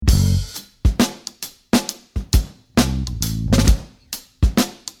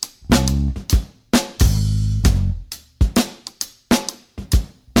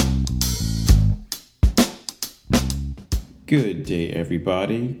Good day,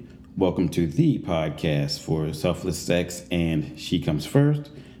 everybody. Welcome to the podcast for Selfless Sex and She Comes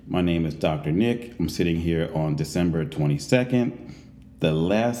First. My name is Dr. Nick. I'm sitting here on December 22nd, the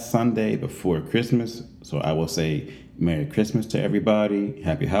last Sunday before Christmas. So I will say Merry Christmas to everybody.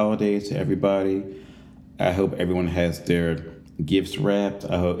 Happy holidays to everybody. I hope everyone has their gifts wrapped.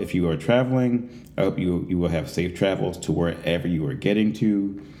 I hope if you are traveling, I hope you will have safe travels to wherever you are getting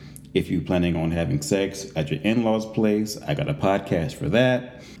to. If you're planning on having sex at your in-laws' place, I got a podcast for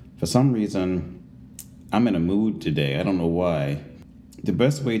that. For some reason, I'm in a mood today. I don't know why. The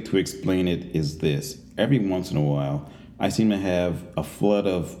best way to explain it is this. Every once in a while, I seem to have a flood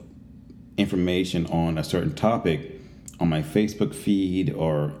of information on a certain topic on my Facebook feed,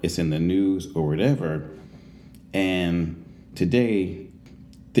 or it's in the news or whatever. And today,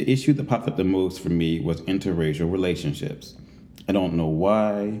 the issue that popped up the most for me was interracial relationships. I don't know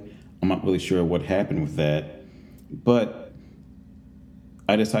why. I'm not really sure what happened with that, but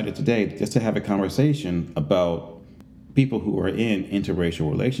I decided today just to have a conversation about people who are in interracial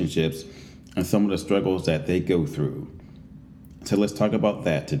relationships and some of the struggles that they go through. So let's talk about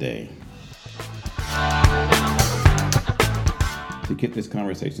that today. To get this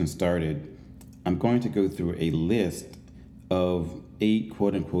conversation started, I'm going to go through a list of 8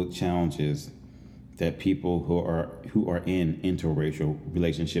 quote-unquote challenges that people who are in interracial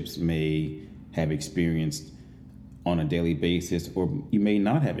relationships may have experienced on a daily basis, or you may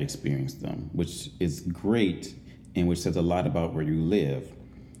not have experienced them, which is great and which says a lot about where you live.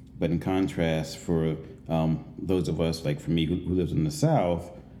 But in contrast, for those of us, like for me, who lives in the South,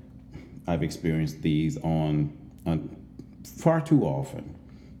 I've experienced these on far too often.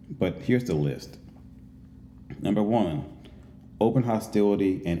 But here's the list. Number 1, open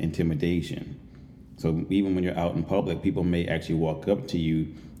hostility and intimidation. So even when you're out in public, people may actually walk up to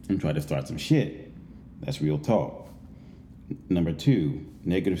you and try to start some shit. That's real talk. Number 2,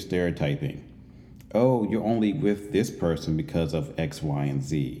 negative stereotyping. Oh, you're only with this person because of X, Y, and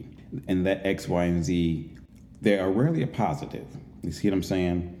Z. And that X, Y, and Z, they are rarely a positive. You see what I'm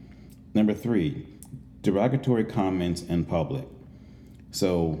saying? Number 3, derogatory comments in public.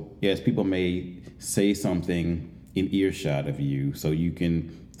 So yes, people may say something in earshot of you,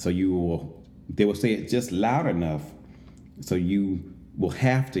 they will say it just loud enough so you will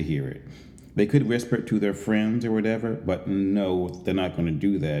have to hear it. They could whisper it to their friends or whatever, but no, they're not going to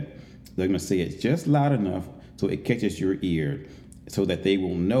do that. They're going to say it just loud enough so it catches your ear, so that they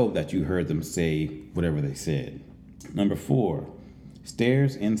will know that you heard them say whatever they said. Number 4,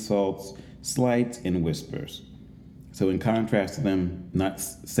 stares, insults, slights, and whispers. So in contrast to them not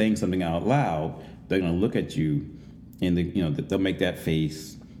saying something out loud, they're going to look at you and they'll make that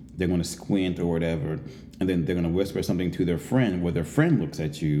face. They're going to squint or whatever, and then they're going to whisper something to their friend where their friend looks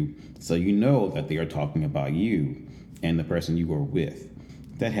at you, so you know that they are talking about you and the person you are with.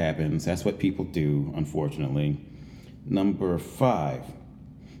 That happens. That's what people do, unfortunately. Number 5,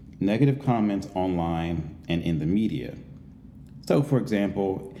 negative comments online and in the media. So, for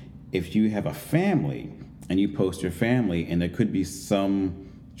example, if you have a family and you post your family, and there could be some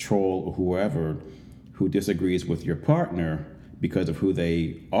troll or whoever who disagrees with your partner because of who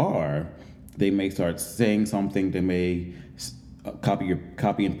they are, they may start saying something. They may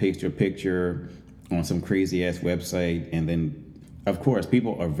copy and paste your picture on some crazy ass website, and then, of course,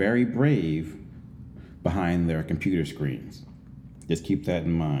 people are very brave behind their computer screens. Just keep that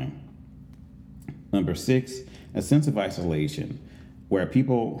in mind. Number 6, a sense of isolation, where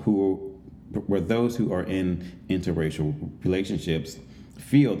those who are in interracial relationships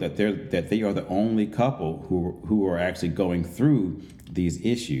feel that they are the only couple who are actually going through these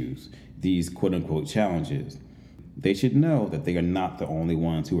issues, these quote-unquote challenges. They should know that they are not the only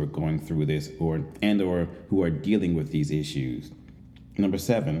ones who are going through this or who are dealing with these issues. Number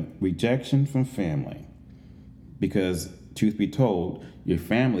 7, rejection from family. Because, truth be told, your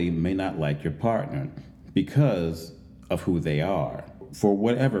family may not like your partner because of who they are, for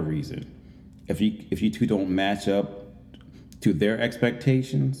whatever reason. If you two don't match up to their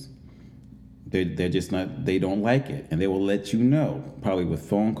expectations, they're just not, they don't like it. And they will let you know, probably with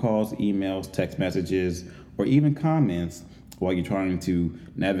phone calls, emails, text messages, or even comments while you're trying to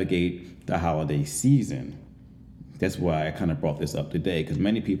navigate the holiday season. That's why I kind of brought this up today, because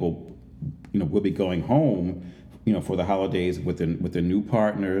many people, will be going home, for the holidays with their new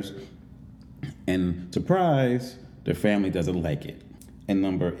partners, and surprise, their family doesn't like it. And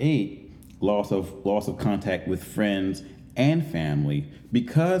number 8, loss of contact with friends and family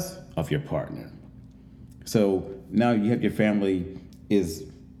because of your partner. So now you have your family is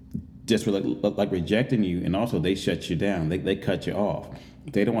just like rejecting you, and also they shut you down. They cut you off.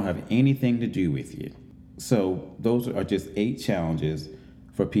 They don't have anything to do with you. So those are just 8 challenges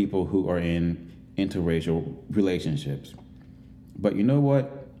for people who are in interracial relationships. But you know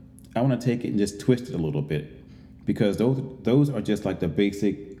what? I want to take it and just twist it a little bit, because those are just like the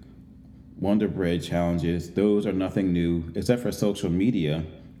basic Wonder Bread challenges. Those are nothing new except for social media,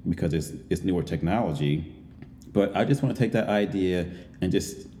 because it's newer technology. But I just want to take that idea and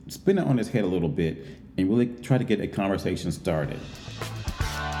just spin it on its head a little bit and really try to get a conversation started.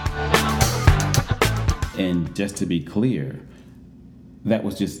 And just to be clear, that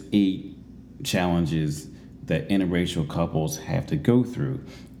was just 8 challenges that interracial couples have to go through.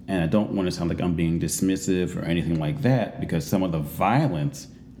 And I don't want to sound like I'm being dismissive or anything like that, because some of the violence,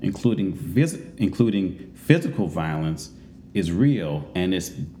 including physical violence, is real and it's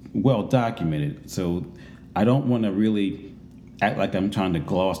well documented. So I don't want to really act like I'm trying to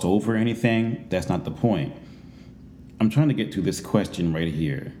gloss over anything. That's not the point. I'm trying to get to this question right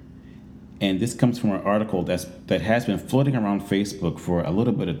here. And this comes from an article that has been floating around Facebook for a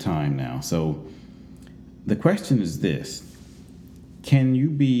little bit of time now. So the question is this: can you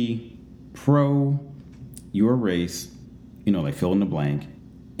be pro your race, like fill in the blank,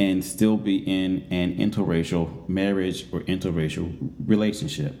 and still be in an interracial marriage or interracial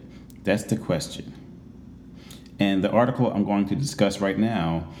relationship? That's the question. And the article I'm going to discuss right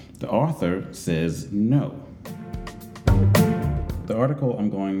now, the author says no. The article I'm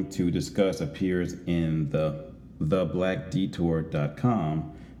going to discuss appears in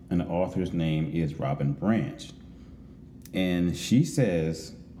theblackdetour.com, and the author's name is Robin Branch. And she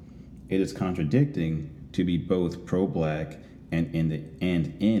says it is contradicting to be both pro-black and in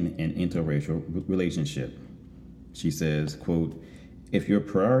an interracial relationship. She says, quote, "If your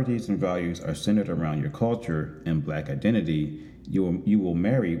priorities and values are centered around your culture and black identity, you will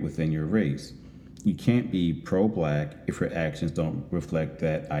marry within your race. You can't be pro-black if your actions don't reflect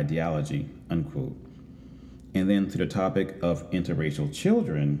that ideology," unquote. And then to the topic of interracial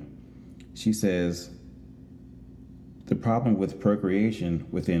children, she says, the problem with procreation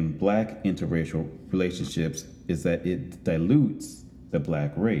within black interracial relationships is that it dilutes the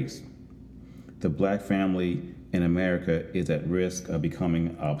black race. The black family in America is at risk of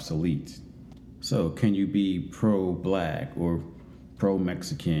becoming obsolete. So can you be pro-black or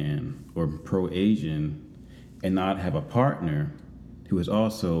pro-Mexican or pro-Asian and not have a partner who is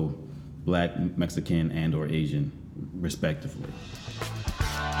also black, Mexican, and or Asian, respectively?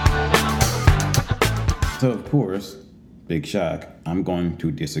 So of course, big shock, I'm going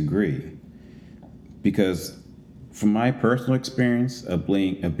to disagree. Because from my personal experience of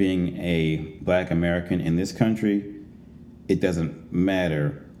being a black American in this country, it doesn't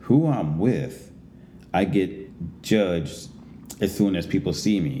matter who I'm with, I get judged as soon as people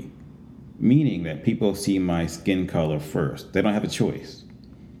see me. Meaning that people see my skin color first. They don't have a choice.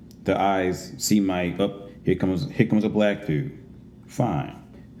 The eyes see here comes a black dude. Fine.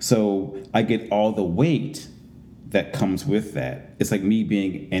 So I get all the weight that comes with that. It's like me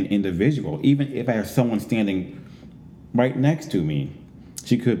being an individual. Even if I have someone standing right next to me,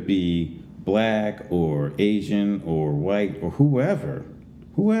 she could be black or Asian or white or whoever.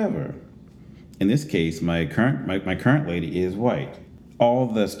 In this case, my current lady is white. All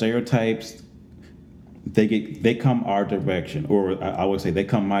the stereotypes, they come our direction, or I would say they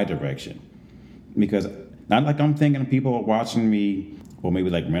come my direction, because not like I'm thinking people are watching me, or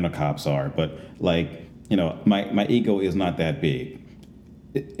maybe like rental cops are, but like, my ego is not that big.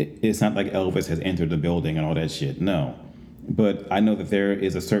 It's not like Elvis has entered the building and all that shit. No, but I know that there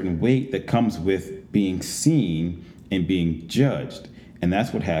is a certain weight that comes with being seen and being judged. And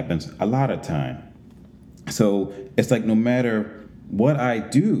that's what happens a lot of time. So it's like no matter what I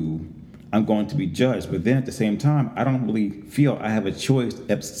do, I'm going to be judged. But then at the same time, I don't really feel I have a choice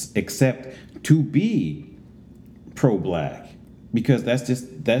except to be pro-black, because that's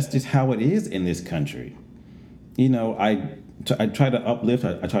just how it is in this country. I try to uplift,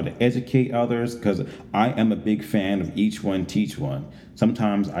 I try to educate others, because I am a big fan of each one teach one.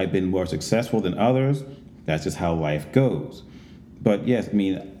 Sometimes I've been more successful than others. That's just how life goes. But yes,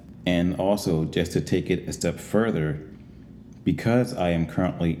 and also just to take it a step further, because I am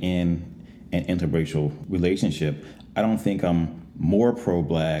currently in an interracial relationship, I don't think I'm more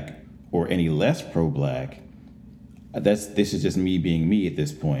pro-black or any less pro-black. This is just me being me at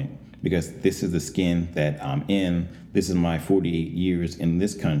this point, because this is the skin that I'm in. This is my 48 years in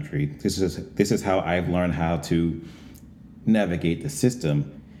this country. This is how I've learned how to navigate the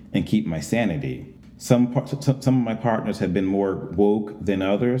system and keep my sanity. Some of my partners have been more woke than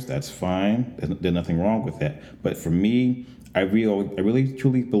others. That's fine. There's nothing wrong with that. But for me, I really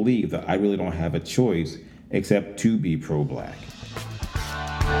truly believe that I really don't have a choice except to be pro-black.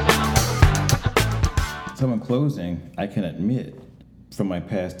 So in closing, I can admit from my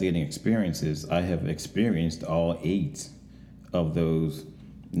past dating experiences, I have experienced all 8 of those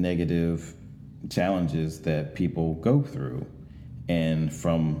negative challenges that people go through. And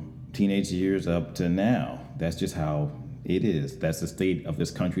from teenage years up to now, that's just how it is. That's the state of this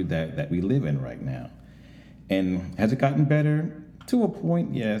country that we live in right now. And has it gotten better? To a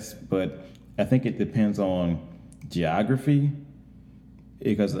point, yes, but I think it depends on geography.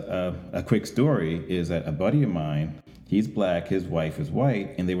 Because a quick story is that a buddy of mine, he's black, his wife is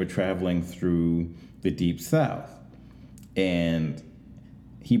white, and they were traveling through the deep south. And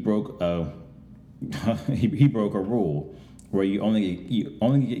he broke a he broke a rule where you only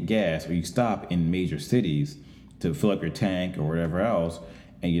get gas or you stop in major cities to fill up your tank or whatever else,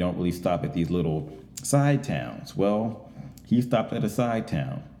 and you don't really stop at these little side towns. Well, he stopped at a side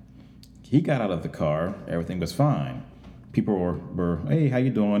town. He got out of the car, everything was fine. People were, hey, how you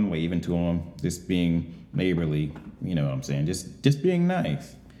doing? Waving to him, just being neighborly, you know what I'm saying? Just being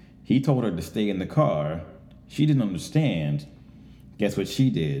nice. He told her to stay in the car. She didn't understand. Guess what she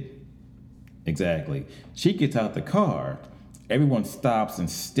did? Exactly. She gets out the car. Everyone stops and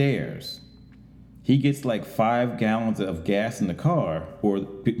stares. He gets like 5 gallons of gas in the car, or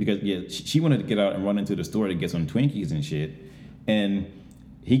because she wanted to get out and run into the store to get some Twinkies and shit, and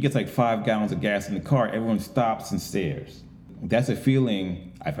he gets like 5 gallons of gas in the car. Everyone stops and stares. That's a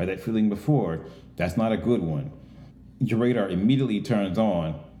feeling. I've had that feeling before. That's not a good one. Your radar immediately turns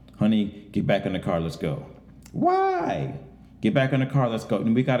on. Honey, get back in the car. Let's go. Why? Get back in the car. Let's go.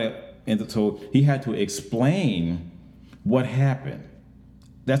 And we gotta. And so he had to explain what happened.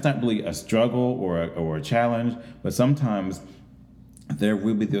 That's not really a struggle or a challenge, but sometimes there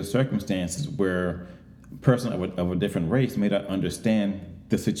will be those circumstances where a person of a different race may not understand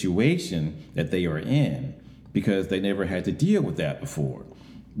the situation that they are in because they never had to deal with that before.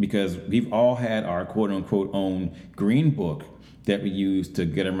 Because we've all had our quote unquote own green book that we use to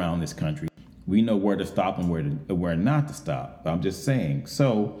get around this country. We know where to stop and where not to stop. I'm just saying.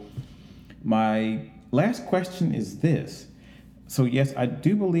 So my last question is this. So yes, I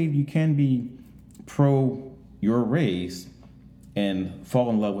do believe you can be pro your race and fall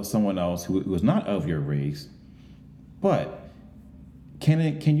in love with someone else who is not of your race, but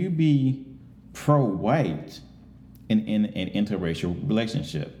can you be pro-white in an interracial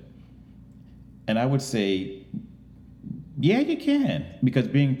relationship? And I would say, yeah, you can, because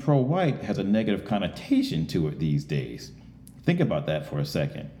being pro-white has a negative connotation to it these days. Think about that for a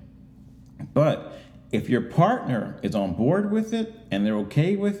second. But if your partner is on board with it and they're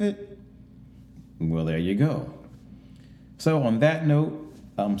okay with it, well, there you go. So on that note,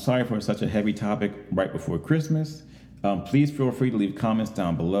 I'm sorry for such a heavy topic right before Christmas. Please feel free to leave comments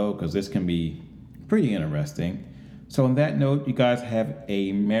down below because this can be pretty interesting. So on that note, you guys have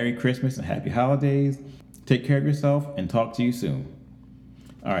a Merry Christmas and Happy Holidays. Take care of yourself and talk to you soon.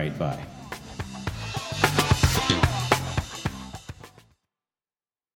 All right, bye.